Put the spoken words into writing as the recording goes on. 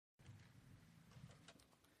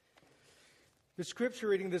The scripture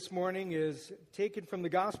reading this morning is taken from the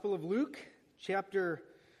Gospel of Luke, chapter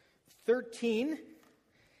 13.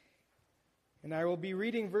 And I will be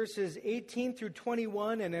reading verses 18 through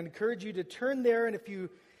 21, and I encourage you to turn there. And if you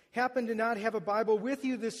happen to not have a Bible with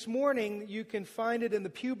you this morning, you can find it in the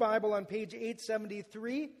Pew Bible on page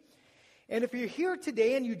 873. And if you're here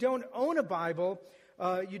today and you don't own a Bible,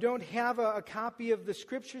 you don't have a copy of the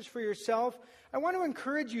scriptures for yourself, I want to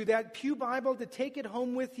encourage you, that Pew Bible, to take it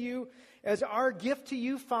home with you as our gift to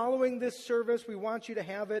you following this service. We want you to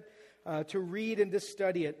have it to read and to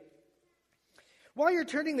study it. While you're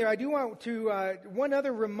turning there, I do want to, one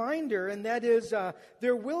other reminder, and that is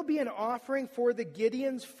there will be an offering for the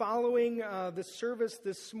Gideons following the service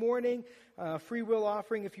this morning, free will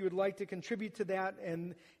offering if you would like to contribute to that,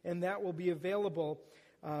 and that will be available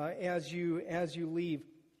as you leave.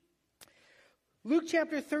 Luke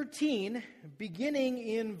chapter 13, beginning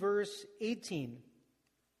in verse 18.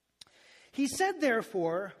 He said,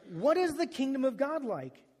 therefore, what is the kingdom of God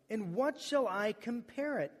like, and what shall I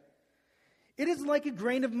compare it? It is like a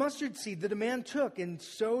grain of mustard seed that a man took and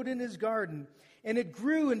sowed in his garden, and it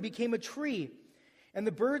grew and became a tree, and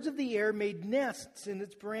the birds of the air made nests in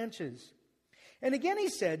its branches. And again he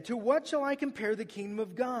said, to what shall I compare the kingdom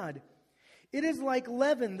of God? It is like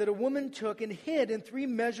leaven that a woman took and hid in 3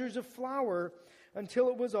 measures of flour until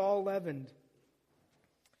it was all leavened.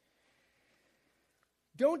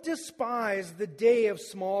 Don't despise the day of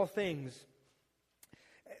small things.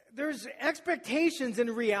 There's expectations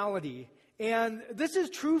in reality. And this is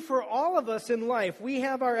true for all of us in life. We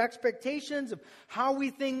have our expectations of how we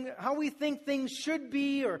think things should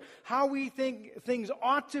be, or how we think things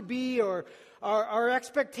ought to be, or our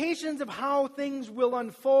expectations of how things will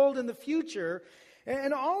unfold in the future.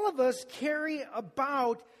 And all of us carry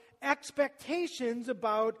about expectations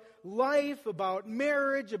about life, about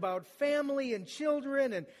marriage, about family and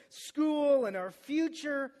children and school and our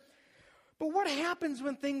future. But what happens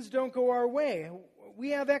when things don't go our way?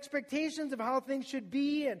 We have expectations of how things should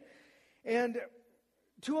be, and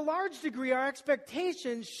to a large degree, our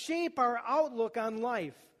expectations shape our outlook on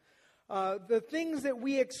life. The things that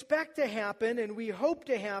we expect to happen and we hope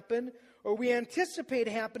to happen or we anticipate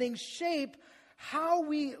happening shape how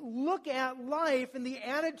we look at life and the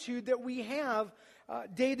attitude that we have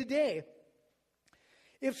day to day.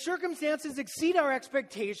 If circumstances exceed our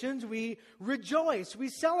expectations, we rejoice, we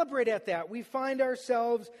celebrate at that. We find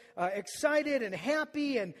ourselves excited and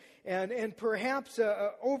happy and perhaps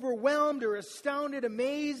overwhelmed or astounded,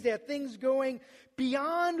 amazed at things going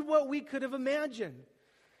beyond what we could have imagined.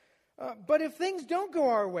 But if things don't go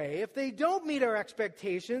our way, if they don't meet our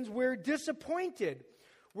expectations, we're disappointed,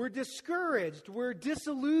 we're discouraged, we're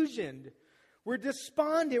disillusioned, we're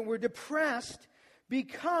despondent, we're depressed,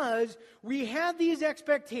 because we had these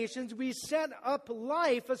expectations, we set up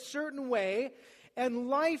life a certain way, and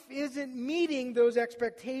life isn't meeting those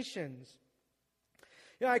expectations.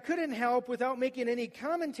 You know, I couldn't help, without making any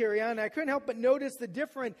commentary on it, I couldn't help but notice the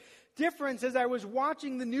difference as I was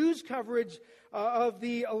watching the news coverage of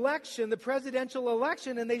the election, the presidential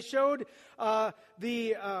election, and they showed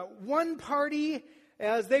the one party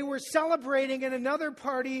as they were celebrating, and another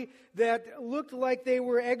party that looked like they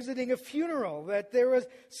were exiting a funeral, that there was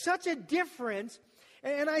such a difference.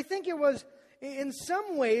 And I think it was, in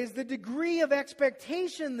some ways, the degree of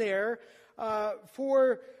expectation there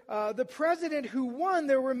for the president who won.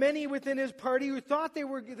 There were many within his party who thought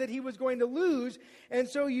that he was going to lose, and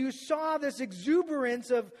so you saw this exuberance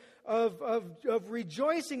of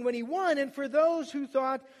rejoicing when he won. And for those who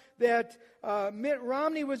thought that Mitt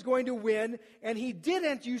Romney was going to win and he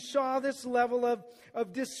didn't, you saw this level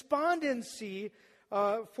of despondency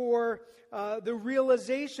for the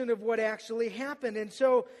realization of what actually happened. And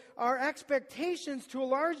so our expectations, to a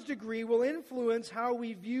large degree, will influence how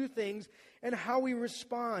we view things and how we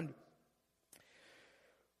respond.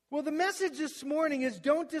 Well, the message this morning is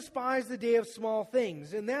don't despise the day of small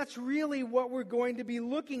things. And that's really what we're going to be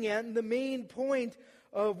looking at, and the main point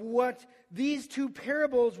of what these 2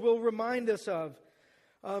 parables will remind us of.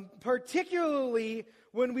 Particularly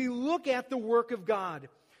when we look at the work of God.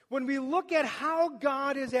 When we look at how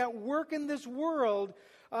God is at work in this world,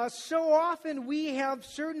 so often we have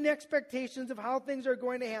certain expectations of how things are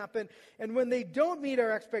going to happen. And when they don't meet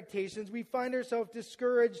our expectations, we find ourselves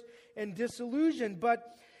discouraged and disillusioned.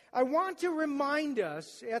 But I want to remind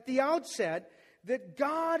us at the outset that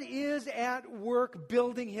God is at work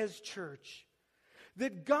building His church.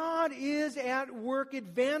 That God is at work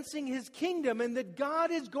advancing His kingdom, and that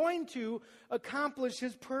God is going to accomplish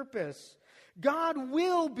His purpose. God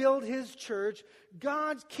will build His church.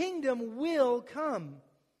 God's kingdom will come.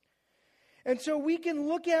 And so we can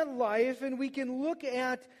look at life and we can look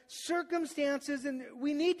at circumstances, and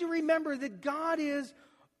we need to remember that God is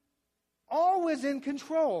always in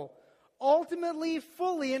control, ultimately,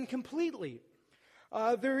 fully, and completely.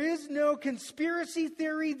 There is no conspiracy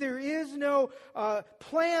theory. There is no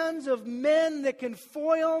plans of men that can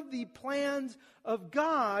foil the plans of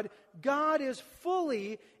God. God is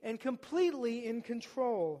fully and completely in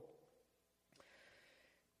control.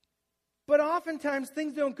 But oftentimes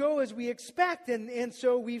things don't go as we expect, and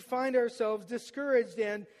so we find ourselves discouraged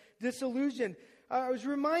and disillusioned. I was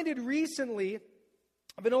reminded recently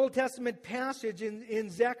of an Old Testament passage in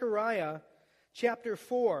Zechariah chapter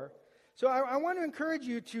 4. So I want to encourage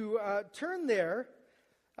you to turn there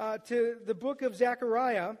to the book of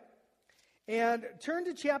Zechariah and turn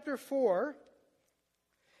to chapter 4.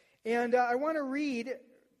 And I want to read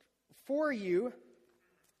for you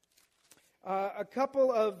a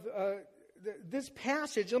couple of this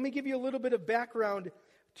passage. Let me give you a little bit of background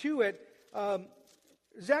to it.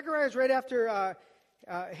 Zechariah is right after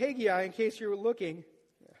Haggai, in case you're looking.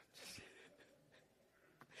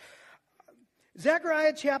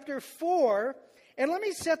 Zechariah chapter 4, and let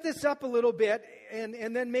me set this up a little bit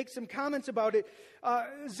and then make some comments about it.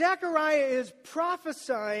 Zechariah is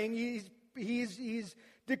prophesying, he's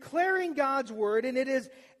declaring God's word, and it is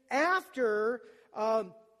after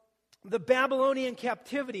the Babylonian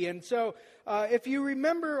captivity. And so if you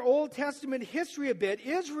remember Old Testament history a bit,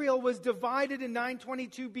 Israel was divided in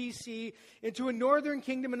 922 BC into a northern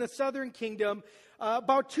kingdom and a southern kingdom.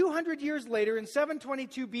 About 200 years later, in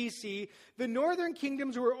 722 BC, the northern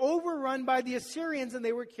kingdoms were overrun by the Assyrians and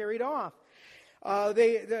they were carried off.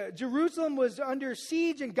 Jerusalem was under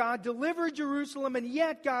siege, and God delivered Jerusalem, and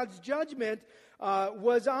yet God's judgment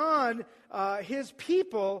was on His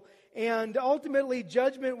people, and ultimately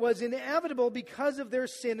judgment was inevitable because of their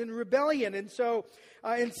sin and rebellion. And so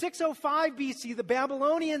in 605 BC, the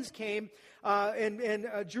Babylonians came, and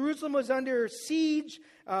Jerusalem was under siege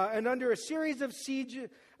and under a series of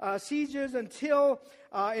sieges until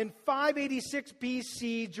in 586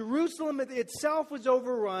 BC, Jerusalem itself was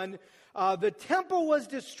overrun. The temple was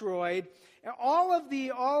destroyed. And all of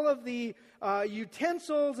the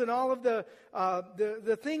utensils and all of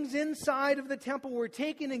the things inside of the temple were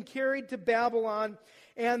taken and carried to Babylon.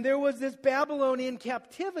 And there was this Babylonian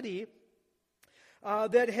captivity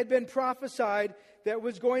that had been prophesied that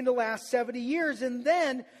was going to last 70 years. And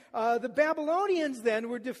then the Babylonians then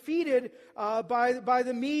were defeated by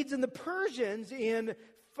the Medes and the Persians in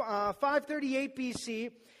 538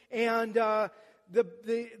 BC. And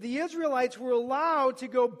the Israelites were allowed to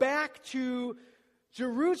go back to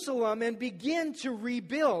Jerusalem and begin to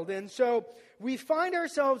rebuild. And so we find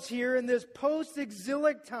ourselves here in this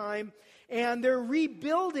post-exilic time, and they're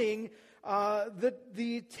rebuilding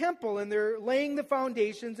the temple, and they're laying the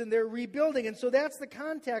foundations, and they're rebuilding. And so that's the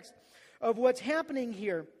context of what's happening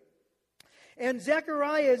here. And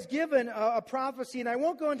Zechariah is given a prophecy, and I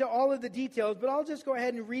won't go into all of the details, but I'll just go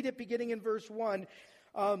ahead and read it beginning in verse 1.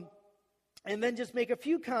 And then just make a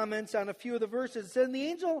few comments on a few of the verses. It says, "And the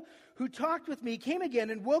angel who talked with me came again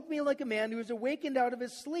and woke me like a man who is awakened out of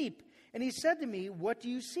his sleep. And he said to me, 'What do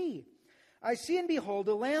you see?' I see, and behold,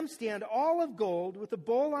 a lampstand all of gold, with a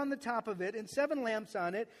bowl on the top of it, and 7 lamps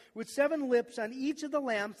on it, with 7 lips on each of the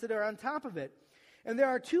lamps that are on top of it. And there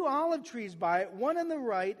are 2 olive trees by it, one on the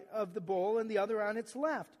right of the bowl, and the other on its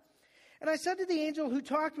left. And I said to the angel who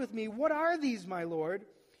talked with me, 'What are these, my Lord?'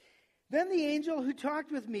 Then the angel who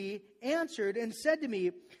talked with me answered and said to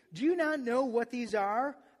me, 'Do you not know what these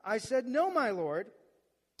are?' I said, 'No, my Lord.'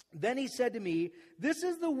 Then he said to me, 'This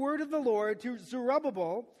is the word of the Lord to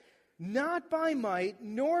Zerubbabel, not by might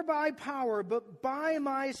nor by power, but by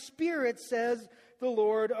my Spirit, says the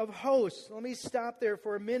Lord of hosts.'" Let me stop there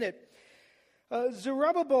for a minute.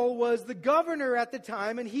 Zerubbabel was the governor at the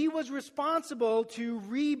time, and he was responsible to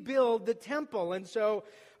rebuild the temple. And so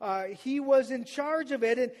he was in charge of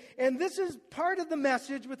it. And this is part of the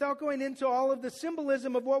message, without going into all of the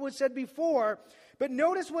symbolism of what was said before. But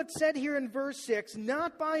notice what's said here in verse 6,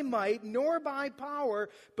 "Not by might nor by power,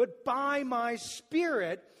 but by my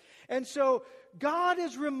Spirit." And so God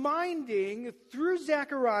is reminding through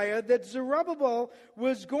Zechariah that Zerubbabel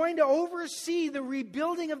was going to oversee the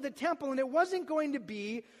rebuilding of the temple, and it wasn't going to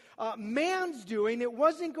be man's doing. It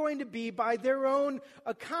wasn't going to be by their own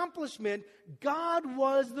accomplishment. God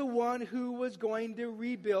was the one who was going to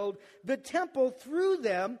rebuild the temple through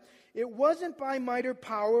them. It wasn't by might or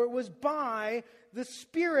power. It was by the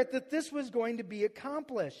Spirit that this was going to be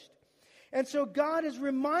accomplished. And so God is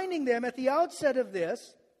reminding them at the outset of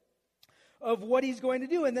this of what he's going to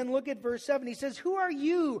do. And then look at verse 7. He says, "Who are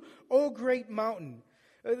you, O great mountain?"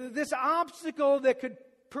 This obstacle that could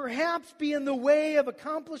perhaps be in the way of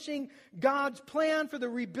accomplishing God's plan for the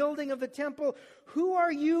rebuilding of the temple. Who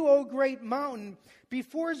are you, O great mountain?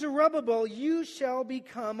 Before Zerubbabel, you shall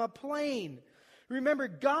become a plain. Remember,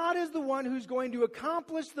 God is the one who's going to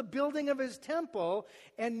accomplish the building of his temple,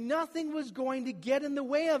 and nothing was going to get in the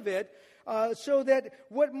way of it, so that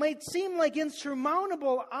what might seem like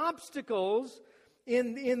insurmountable obstacles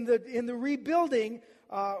in the rebuilding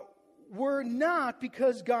were not,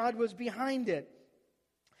 because God was behind it.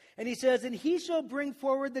 And he says, and he shall bring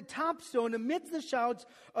forward the top stone amidst the shouts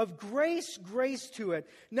of grace, grace to it.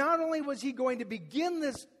 Not only was he going to begin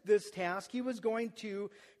this task, he was going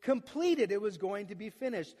to complete it. It was going to be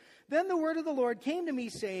finished. Then the word of the Lord came to me,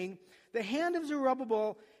 saying, the hands of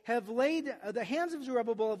Zerubbabel have laid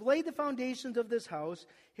the foundations of this house.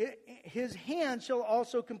 His hand shall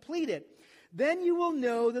also complete it. Then you will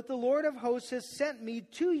know that the Lord of hosts has sent me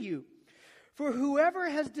to you. For whoever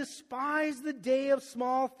has despised the day of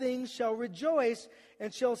small things shall rejoice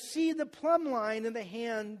and shall see the plumb line in the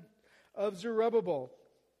hand of Zerubbabel.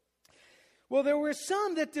 Well, there were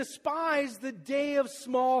some that despised the day of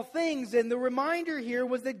small things, and the reminder here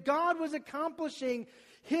was that God was accomplishing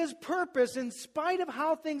his purpose in spite of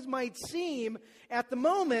how things might seem at the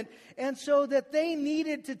moment, and so that they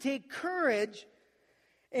needed to take courage.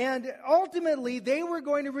 And ultimately, they were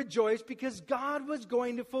going to rejoice because God was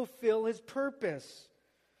going to fulfill his purpose.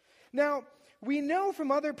 Now, we know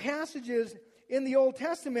from other passages in the Old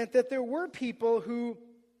Testament that there were people who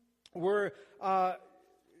were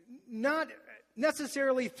not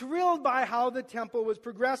necessarily thrilled by how the temple was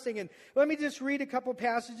progressing. And let me just read a couple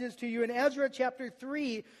passages to you. In Ezra chapter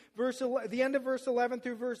 3, the end of verse 11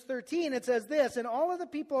 through verse 13, it says this, and all of the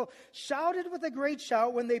people shouted with a great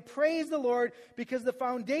shout when they praised the Lord, because the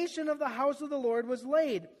foundation of the house of the Lord was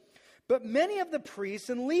laid. But many of the priests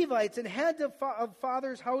and Levites and heads of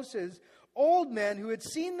fathers' houses, old men who had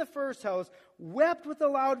seen the first house, wept with a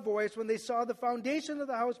loud voice when they saw the foundation of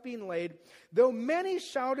the house being laid, though many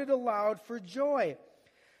shouted aloud for joy,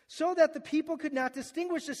 so that the people could not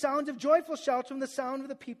distinguish the sounds of joyful shouts from the sound of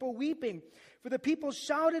the people weeping. For the people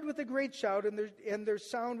shouted with a great shout, and their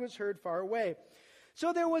sound was heard far away.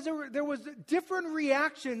 So there was different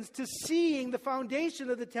reactions to seeing the foundation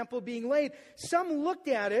of the temple being laid. Some looked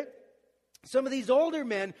at it. Some of these older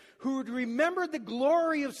men who had remembered the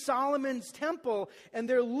glory of Solomon's temple, and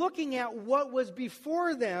they're looking at what was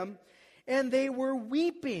before them, and they were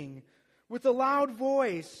weeping with a loud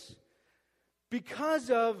voice because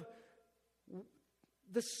of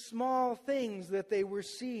the small things that they were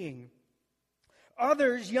seeing.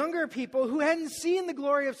 Others, younger people who hadn't seen the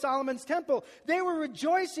glory of Solomon's temple, they were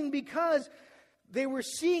rejoicing because they were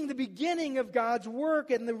seeing the beginning of God's work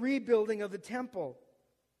and the rebuilding of the temple.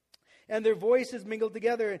 And their voices mingled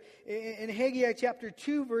together. In Haggai chapter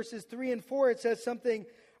 2, verses 3 and 4, it says something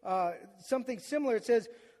similar. It says,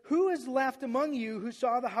 who is left among you who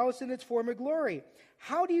saw the house in its former glory?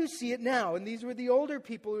 How do you see it now? And these were the older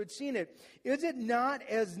people who had seen it. Is it not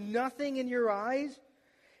as nothing in your eyes?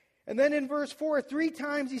 And then in verse 4, 3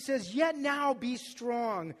 times he says, yet now be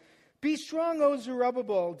strong. Be strong, O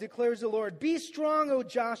Zerubbabel, declares the Lord. Be strong, O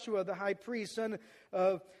Joshua, the high priest, son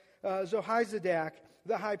of Zohazadak,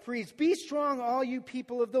 the high priest. Be strong, all you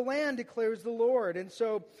people of the land, declares the Lord. And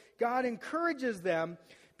so God encourages them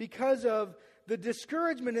because of the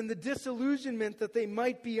discouragement and the disillusionment that they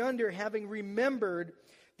might be under, having remembered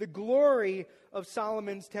the glory of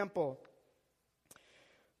Solomon's temple.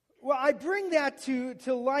 Well, I bring that to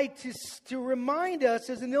light to remind us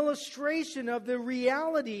as an illustration of the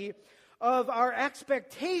reality of our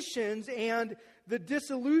expectations and the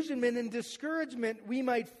disillusionment and discouragement we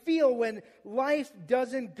might feel when life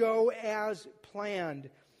doesn't go as planned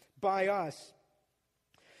by us.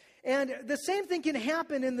 And the same thing can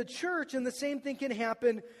happen in the church, and the same thing can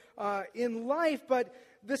happen in life, but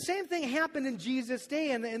the same thing happened in Jesus'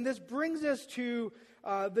 day, and this brings us to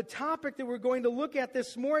the topic that we're going to look at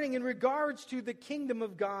this morning in regards to the kingdom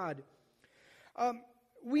of God.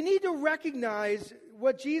 We need to recognize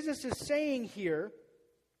what Jesus is saying here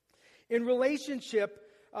in relationship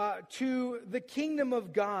to the kingdom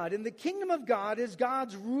of God. And the kingdom of God is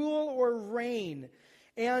God's rule or reign.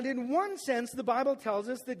 And in one sense, the Bible tells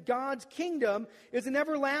us that God's kingdom is an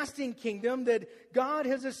everlasting kingdom that God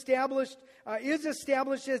has established, is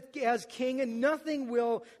established as king, and nothing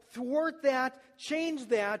will thwart that, change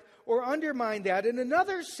that, or undermine that. In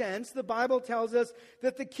another sense, the Bible tells us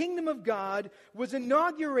that the kingdom of God was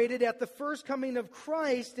inaugurated at the first coming of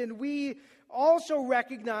Christ, and we also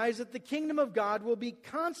recognize that the kingdom of God will be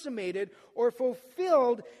consummated or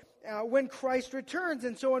fulfilled when Christ returns.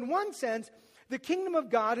 And so in one sense, the kingdom of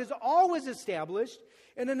God is always established.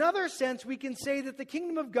 In another sense, we can say that the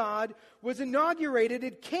kingdom of God was inaugurated.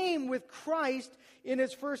 It came with Christ in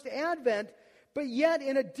his first advent, but yet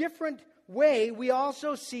in a different way, we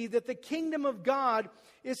also see that the kingdom of God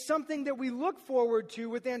is something that we look forward to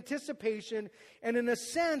with anticipation, and in a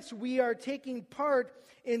sense, we are taking part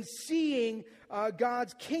in seeing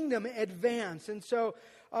God's kingdom advance. And so,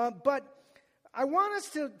 but I want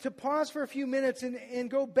us to pause for a few minutes and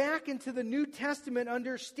go back into the New Testament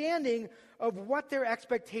understanding of what their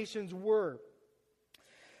expectations were.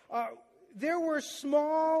 There were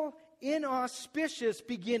small, inauspicious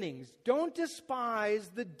beginnings. Don't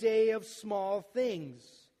despise the day of small things.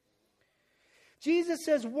 Jesus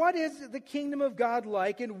says, what is the kingdom of God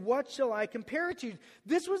like, and what shall I compare it to?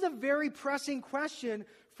 This was a very pressing question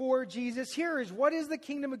for Jesus' hearers. What is the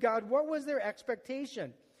kingdom of God? What was their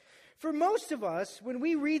expectation? For most of us, when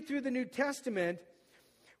we read through the New Testament,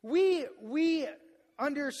 we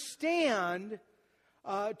understand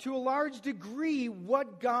to a large degree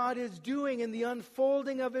what God is doing in the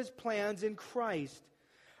unfolding of his plans in Christ.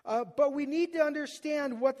 But we need to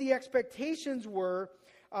understand what the expectations were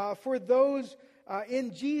for those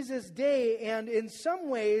in Jesus' day, and in some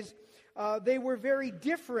ways they were very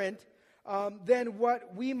different than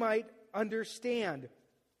what we might understand.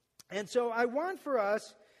 And so I want for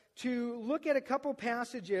us to look at a couple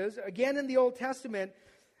passages, again in the Old Testament,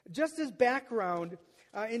 just as background,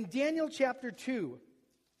 in Daniel chapter 2.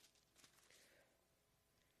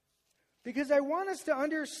 Because I want us to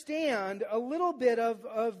understand a little bit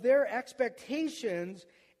of their expectations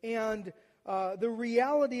and the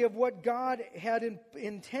reality of what God had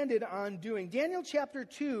intended on doing. Daniel chapter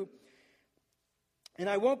 2, and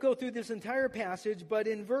I won't go through this entire passage, but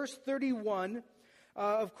in verse 31,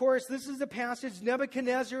 of course, this is the passage.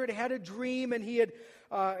 Nebuchadnezzar had a dream, and he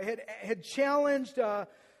had challenged the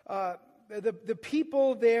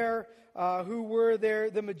people there who were there,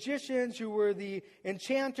 the magicians, who were the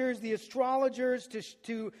enchanters, the astrologers,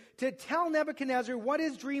 to tell Nebuchadnezzar what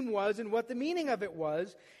his dream was and what the meaning of it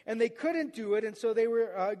was, and they couldn't do it, and so they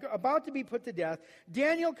were about to be put to death.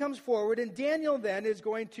 Daniel comes forward, and Daniel then is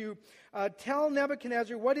going to tell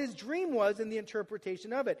Nebuchadnezzar what his dream was and the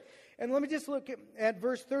interpretation of it. And let me just look at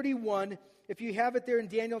verse 31, if you have it there in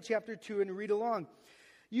Daniel chapter 2, and read along.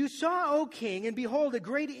 You saw, O king, and behold, a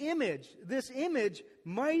great image. This image,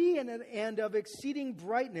 mighty and of exceeding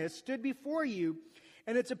brightness, stood before you,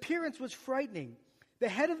 and its appearance was frightening. The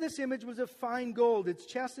head of this image was of fine gold, its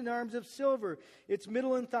chest and arms of silver, its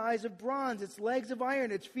middle and thighs of bronze, its legs of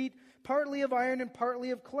iron, its feet partly of iron and partly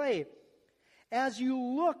of clay. As you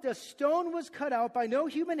looked, a stone was cut out by no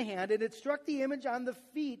human hand, and it struck the image on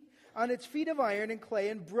its feet of iron and clay,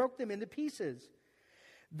 and broke them into pieces.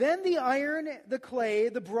 Then the iron, the clay,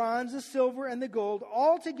 the bronze, the silver, and the gold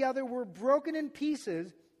all together were broken in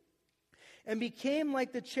pieces and became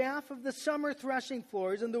like the chaff of the summer threshing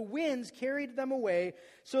floors, and the winds carried them away,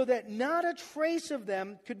 so that not a trace of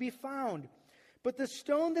them could be found. But the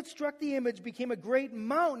stone that struck the image became a great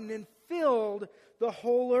mountain and filled the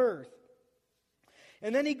whole earth.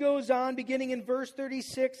 And then he goes on, beginning in verse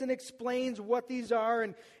 36, and explains what these are.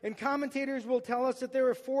 And commentators will tell us that there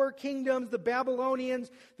are four kingdoms: the Babylonians,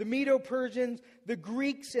 the Medo-Persians, the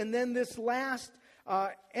Greeks, and then this last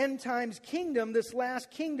end times kingdom, this last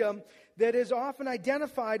kingdom that is often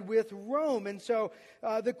identified with Rome. And so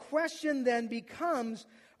the question then becomes,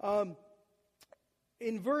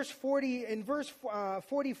 in verse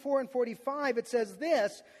 44 and 45, it says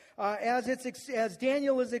this, as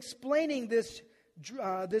Daniel is explaining this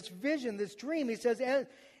vision, this dream, he says,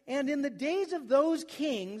 and in the days of those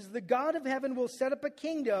kings, the God of heaven will set up a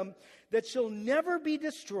kingdom that shall never be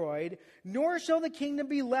destroyed, nor shall the kingdom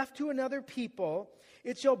be left to another people.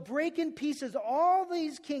 It shall break in pieces all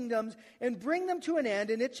these kingdoms and bring them to an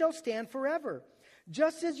end, and it shall stand forever.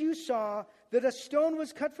 Just as you saw that a stone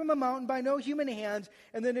was cut from a mountain by no human hands,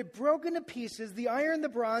 and then it broke into pieces, the iron, the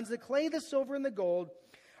bronze, the clay, the silver, and the gold.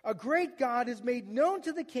 A great God has made known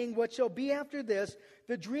to the king what shall be after this.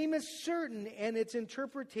 The dream is certain, and its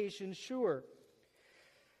interpretation sure.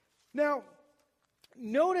 Now,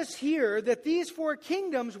 notice here that these four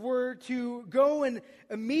kingdoms were to go in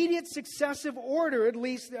immediate successive order, at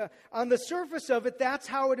least on the surface of it. That's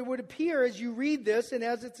how it would appear as you read this and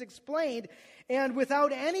as it's explained. And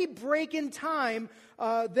without any break in time,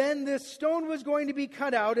 then this stone was going to be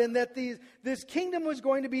cut out, and that this kingdom was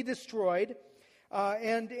going to be destroyed.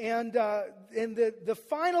 And the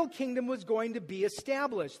final kingdom was going to be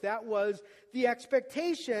established. That was the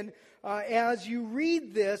expectation as you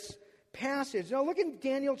read this passage. Now look in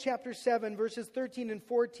Daniel chapter 7, verses 13 and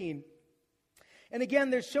 14. And again,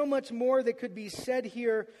 there's so much more that could be said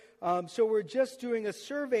here, so we're just doing a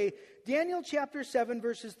survey. Daniel chapter 7,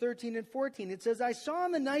 verses 13 and 14. It says, I saw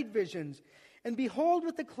in the night visions, and behold,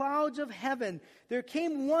 with the clouds of heaven, there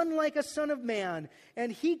came one like a son of man.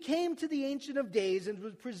 And he came to the Ancient of Days and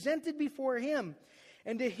was presented before him.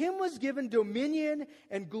 And to him was given dominion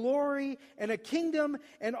and glory and a kingdom,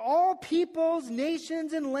 and all peoples,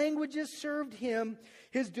 nations, and languages served him.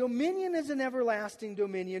 His dominion is an everlasting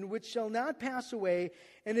dominion which shall not pass away,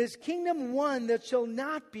 and his kingdom one that shall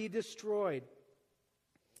not be destroyed.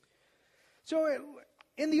 So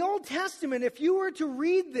in the Old Testament, if you were to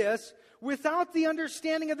read this without the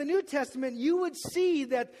understanding of the New Testament, you would see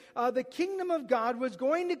that the kingdom of God was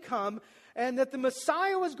going to come, and that the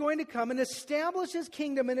Messiah was going to come and establish his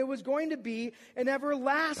kingdom, and it was going to be an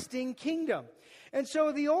everlasting kingdom. And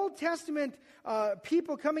so the Old Testament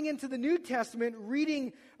people coming into the New Testament,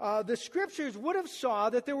 reading the Scriptures, would have saw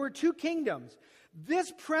that there were two kingdoms.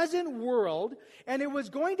 This present world, and it was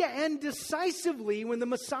going to end decisively when the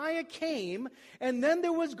Messiah came, and then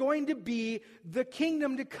there was going to be the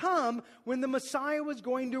kingdom to come when the Messiah was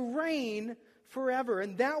going to reign forever.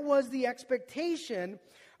 And that was the expectation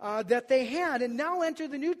that they had. And now enter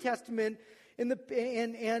the New Testament and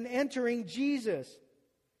entering Jesus.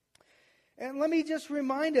 And let me just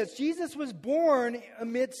remind us, Jesus was born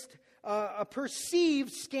amidst a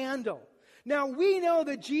perceived scandal. Now, we know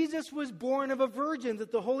that Jesus was born of a virgin,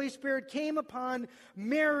 that the Holy Spirit came upon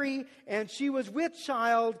Mary, and she was with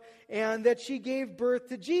child, and that she gave birth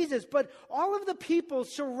to Jesus. But all of the people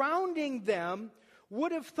surrounding them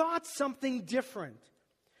would have thought something different.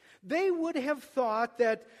 They would have thought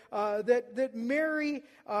that Mary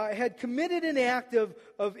had committed an act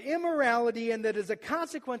of immorality, and that as a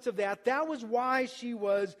consequence of that, that was why she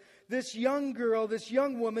was, this young girl, this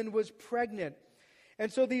young woman was pregnant.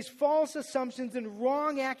 And so these false assumptions and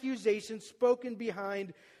wrong accusations spoken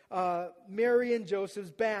behind Mary and Joseph's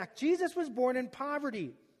back. Jesus was born in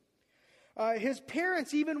poverty. His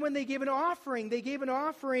parents, even when they gave an offering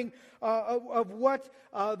of what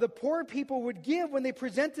the poor people would give when they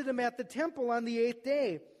presented him at the temple on the 8th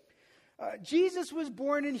day. Jesus was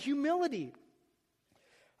born in humility.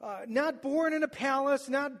 Not born in a palace,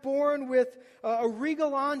 not born with a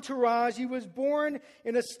regal entourage. He was born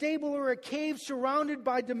in a stable or a cave surrounded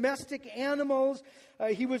by domestic animals.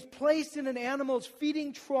 He was placed in an animal's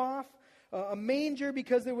feeding trough, a manger,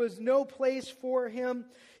 because there was no place for him.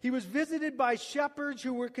 He was visited by shepherds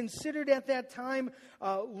who were considered at that time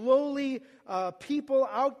lowly people,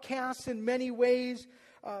 outcasts in many ways.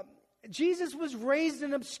 Jesus was raised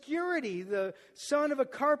in obscurity. The son of a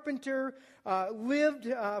carpenter, lived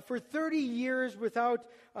for 30 years without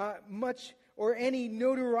much or any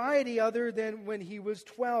notoriety other than when he was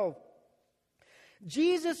 12.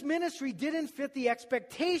 Jesus' ministry didn't fit the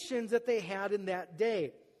expectations that they had in that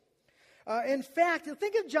day. In fact,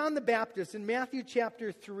 think of John the Baptist in Matthew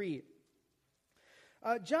chapter 3.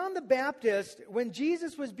 John the Baptist, when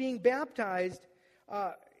Jesus was being baptized,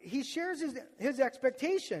 he shares his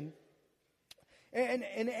expectation.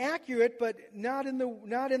 And accurate, but not in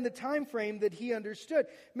the time frame that he understood.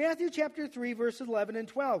 Matthew chapter 3, verses 11 and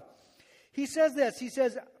 12. He says this. He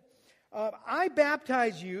says, I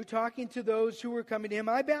baptize you, talking to those who were coming to him,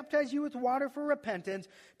 I baptize you with water for repentance,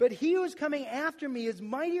 but he who is coming after me is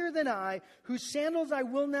mightier than I, whose sandals I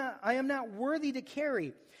am not worthy to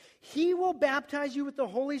carry. He will baptize you with the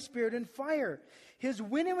Holy Spirit and fire. His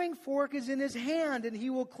winnowing fork is in his hand, and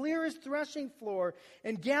he will clear his threshing floor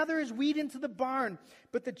and gather his wheat into the barn,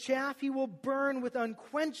 but the chaff he will burn with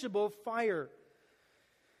unquenchable fire.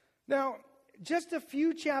 Now, just a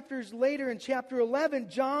few chapters later, in chapter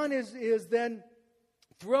 11, John is then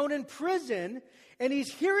thrown in prison, and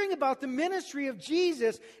he's hearing about the ministry of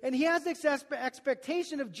Jesus, and he has this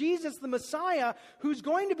expectation of Jesus, the Messiah, who's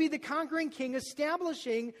going to be the conquering king,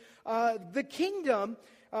 establishing the kingdom,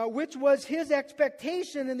 which was his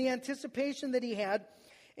expectation and the anticipation that he had.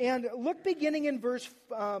 And look, beginning in verse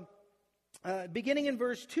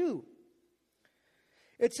 2.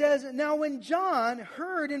 It says, Now when John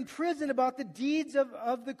heard in prison about the deeds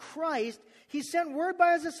of the Christ, he sent word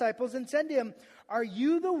by his disciples and said to him, Are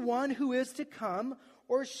you the one who is to come,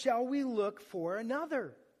 or shall we look for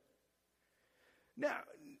another? Now,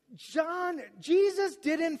 Jesus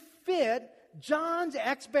didn't fit John's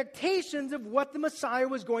expectations of what the Messiah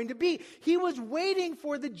was going to be. He was waiting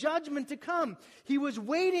for the judgment to come. He was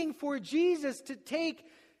waiting for Jesus to take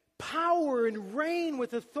power and reign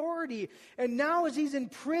with authority. And now, as he's in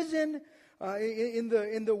prison, in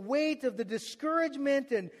the weight of the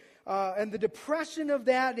discouragement and the depression of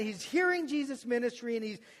that, and he's hearing Jesus'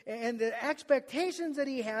 ministry, and the expectations that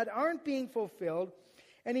he had aren't being fulfilled.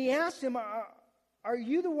 And he asked him, Are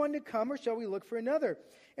you the one to come, or shall we look for another?"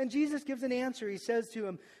 And Jesus gives an answer. He says to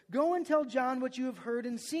him, "Go and tell John what you have heard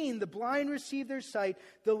and seen. The blind receive their sight,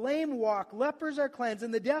 the lame walk, lepers are cleansed,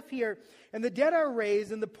 and the deaf hear, and the dead are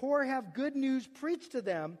raised, and the poor have good news preached to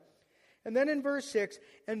them." And then in verse 6,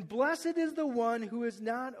 "And blessed is the one who is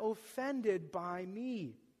not offended by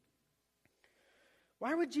me."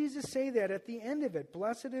 Why would Jesus say that at the end of it?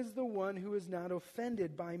 Blessed is the one who is not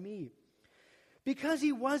offended by me. Because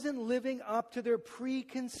he wasn't living up to their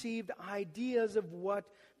preconceived ideas of what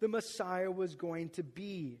the Messiah was going to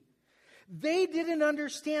be. They didn't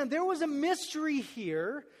understand. There was a mystery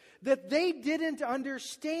here that they didn't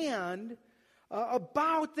understand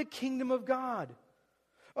about the kingdom of God,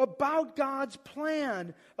 about God's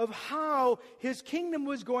plan of how his kingdom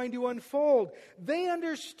was going to unfold. They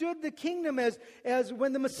understood the kingdom as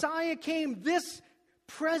when the Messiah came, this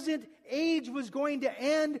present age was going to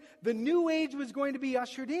end, the new age was going to be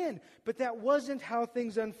ushered in. But that wasn't how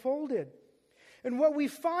things unfolded. And what we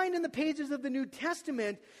find in the pages of the New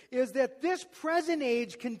Testament is that this present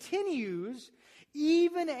age continues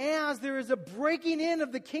even as there is a breaking in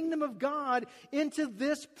of the kingdom of God into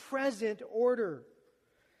this present order.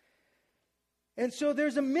 And so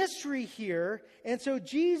there's a mystery here. And so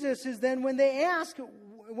Jesus is then,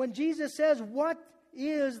 when Jesus says, "What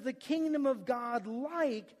is the kingdom of God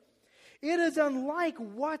like?" it is unlike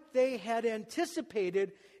what they had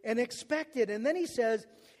anticipated and expected. And then he says,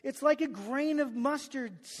 it's like a grain of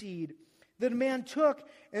mustard seed that a man took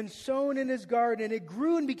and sown in his garden. And it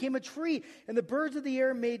grew and became a tree, and the birds of the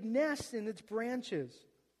air made nests in its branches.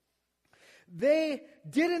 They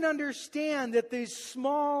didn't understand that this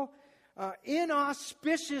small,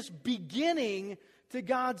 inauspicious beginning to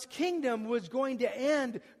God's kingdom was going to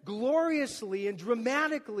end gloriously and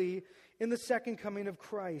dramatically in the second coming of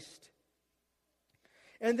Christ.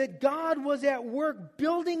 And that God was at work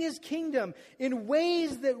building his kingdom in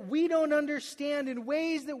ways that we don't understand, in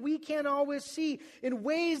ways that we can't always see, in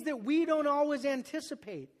ways that we don't always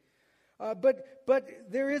anticipate.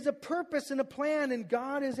 But there is a purpose and a plan, and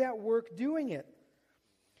God is at work doing it.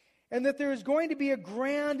 And that there is going to be a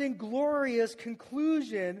grand and glorious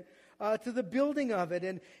conclusion to the building of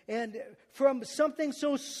it. And from something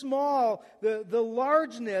so small, the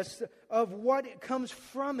largeness of what comes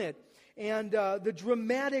from it, and the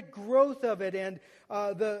dramatic growth of it, and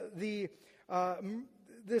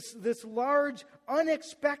this large,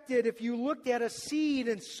 unexpected, if you looked at a seed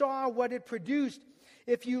and saw what it produced,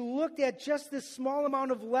 if you looked at just this small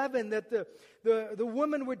amount of leaven that the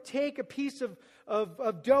woman would take a piece of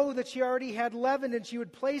dough that she already had leavened, and she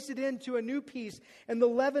would place it into a new piece, and the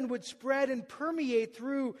leaven would spread and permeate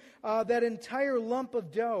through that entire lump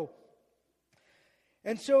of dough.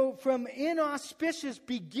 And so from inauspicious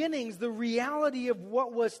beginnings, the reality of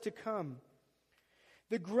what was to come,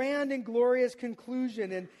 the grand and glorious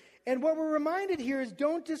conclusion. And what we're reminded here is,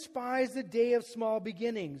 don't despise the day of small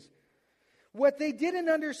beginnings. What they didn't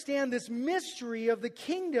understand, this mystery of the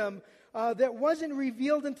kingdom that wasn't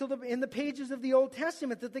revealed until in the pages of the Old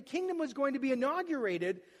Testament, that the kingdom was going to be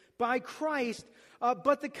inaugurated by Christ,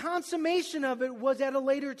 but the consummation of it was at a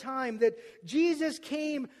later time, that Jesus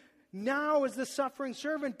came now as the suffering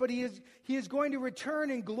servant, but he is going to return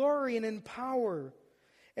in glory and in power,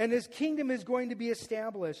 and his kingdom is going to be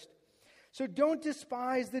established. So don't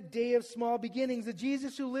despise the day of small beginnings. The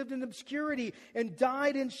Jesus who lived in obscurity and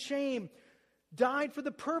died in shame, died for the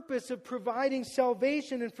purpose of providing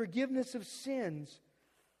salvation and forgiveness of sins.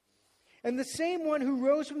 And the same one who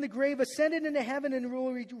rose from the grave ascended into heaven and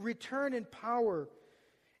will return in power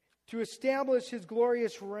to establish his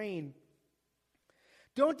glorious reign.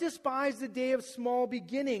 Don't despise the day of small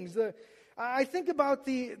beginnings. I think about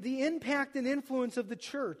the impact and influence of the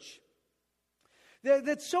church.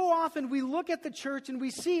 That so often we look at the church and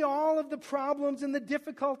we see all of the problems and the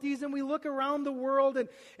difficulties, and we look around the world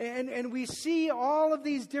and we see all of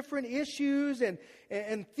these different issues and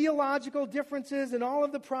theological differences and all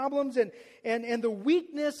of the problems and the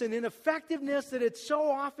weakness and ineffectiveness that it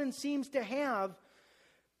so often seems to have.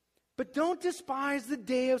 But don't despise the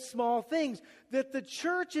day of small things, that the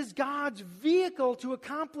church is God's vehicle to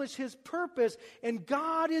accomplish his purpose, and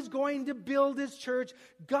God is going to build his church.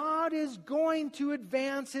 God is going to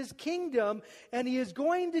advance his kingdom, and he is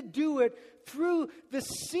going to do it through the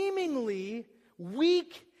seemingly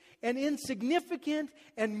weak and insignificant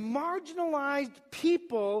and marginalized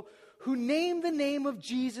people who name the name of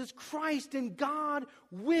Jesus Christ, and God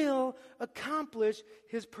will accomplish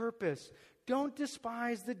his purpose. Don't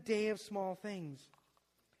despise the day of small things.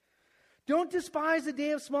 Don't despise the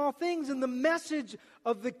day of small things and the message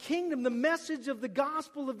of the kingdom, the message of the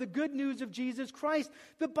gospel of the good news of Jesus Christ.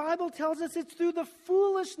 The Bible tells us it's through the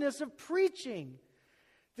foolishness of preaching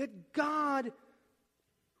that God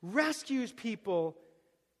rescues people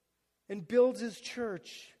and builds His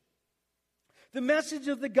church. The message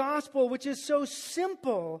of the gospel, which is so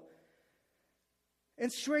simple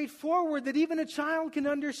and straightforward that even a child can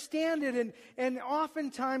understand it. And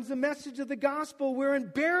oftentimes the message of the gospel, we're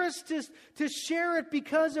embarrassed to share it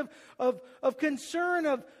because of concern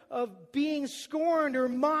of being scorned or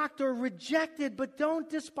mocked or rejected. But don't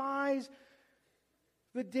despise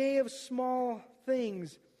the day of small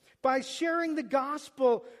things. By sharing the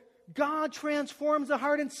gospel, God transforms the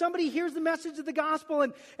heart, and somebody hears the message of the gospel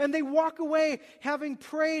and they walk away having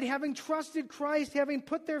prayed, having trusted Christ, having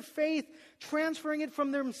put their faith, transferring it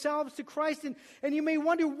from themselves to Christ. And you may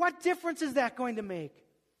wonder, what difference is that going to make?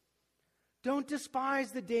 Don't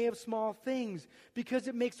despise the day of small things, because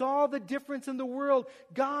it makes all the difference in the world.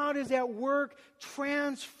 God is at work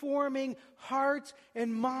transforming hearts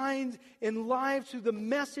and minds and lives through the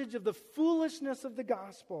message of the foolishness of the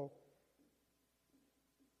gospel.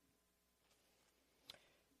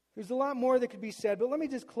 There's a lot more that could be said, but let me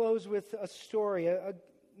just close with a story.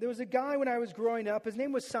 There was a guy when I was growing up. His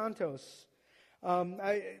name was Santos.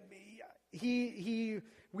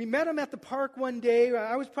 We met him at the park one day.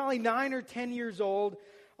 I was probably 9 or 10 years old.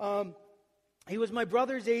 He was my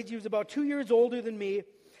brother's age. He was about 2 years older than me.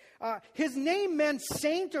 His name meant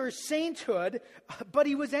saint or sainthood, but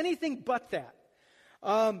he was anything but that.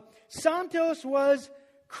 Santos was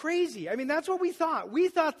crazy. I mean, that's what we thought. We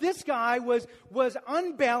thought this guy was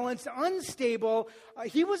unbalanced, unstable.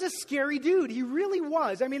 He was a scary dude. He really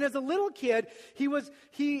was. I mean, as a little kid, he was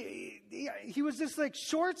this like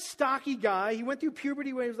short, stocky guy. He went through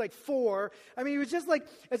puberty when he was like 4. I mean, he was just like,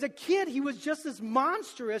 as a kid, he was just this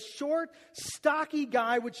monstrous, short, stocky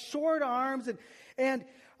guy with short arms, and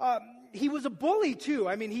he was a bully too.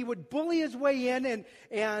 I mean, he would bully his way in,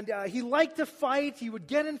 and he liked to fight. He would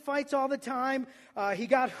get in fights all the time. He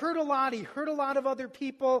got hurt a lot. He hurt a lot of other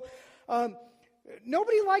people.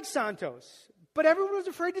 Nobody liked Santos, but everyone was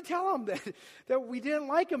afraid to tell him that we didn't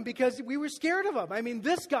like him because we were scared of him. I mean,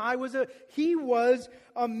 this guy was a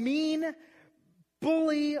mean,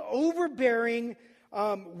 bully, overbearing.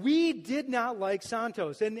 We did not like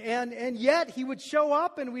Santos, and yet he would show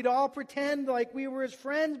up and we'd all pretend like we were his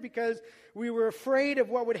friends because we were afraid of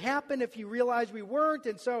what would happen if he realized we weren't.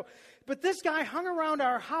 But this guy hung around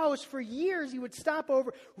our house for years. He would stop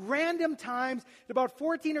over random times. At about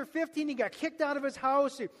 14 or 15, he got kicked out of his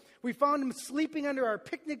house. We found him sleeping under our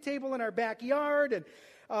picnic table in our backyard, and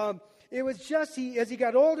it was just, as he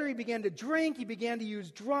got older, he began to drink, he began to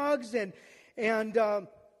use drugs, and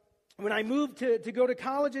when I moved to go to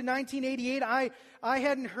college in 1988, I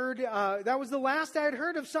hadn't heard, that was the last I had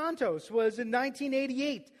heard of Santos, was in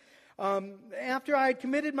 1988. After I had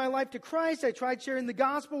committed my life to Christ, I tried sharing the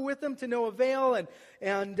gospel with him to no avail,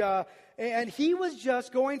 and he was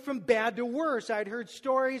just going from bad to worse. I'd heard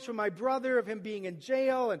stories from my brother of him being in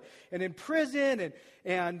jail and in prison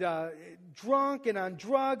and drunk and on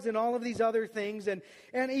drugs and all of these other things. And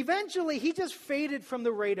eventually he just faded from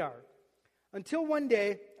the radar until one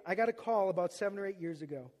day I got a call about 7 or 8 years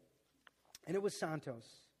ago, and it was Santos.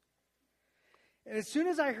 And as soon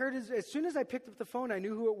as I picked up the phone, I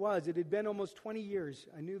knew who it was. It had been almost 20 years.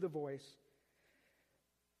 I knew the voice.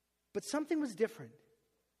 But something was different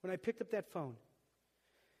when I picked up that phone.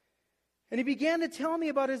 And he began to tell me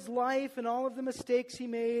about his life and all of the mistakes he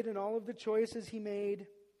made and all of the choices he made.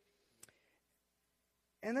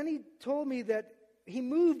 And then he told me that he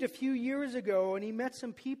moved a few years ago and he met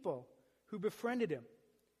some people who befriended him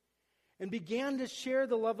and began to share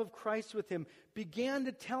the love of Christ with him, began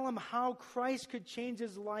to tell him how Christ could change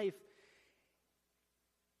his life.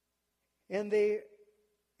 And they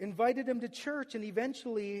invited him to church, and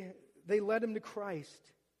eventually they led him to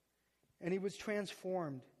Christ, and he was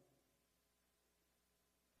transformed.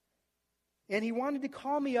 And he wanted to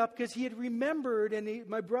call me up because he had remembered, and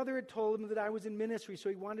my brother had told him that I was in ministry, so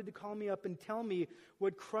he wanted to call me up and tell me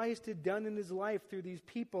what Christ had done in his life through these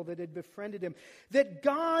people that had befriended him. That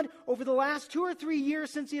God, over the last 2 or 3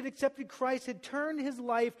 years since he had accepted Christ, had turned his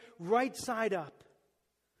life right side up.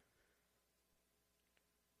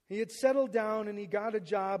 He had settled down and he got a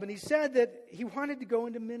job, and he said that he wanted to go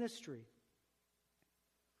into ministry.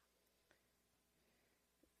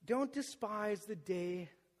 Don't despise the day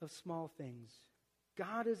of small things.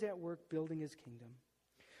 God is at work building his kingdom.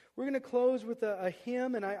 We're going to close with a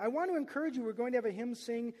hymn, and I want to encourage you. We're going to have a hymn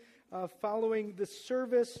sing following the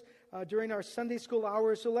service during our Sunday school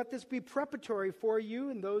hours. So let this be preparatory for you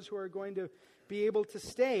and those who are going to be able to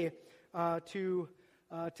stay to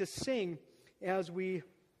sing as we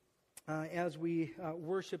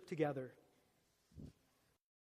worship together.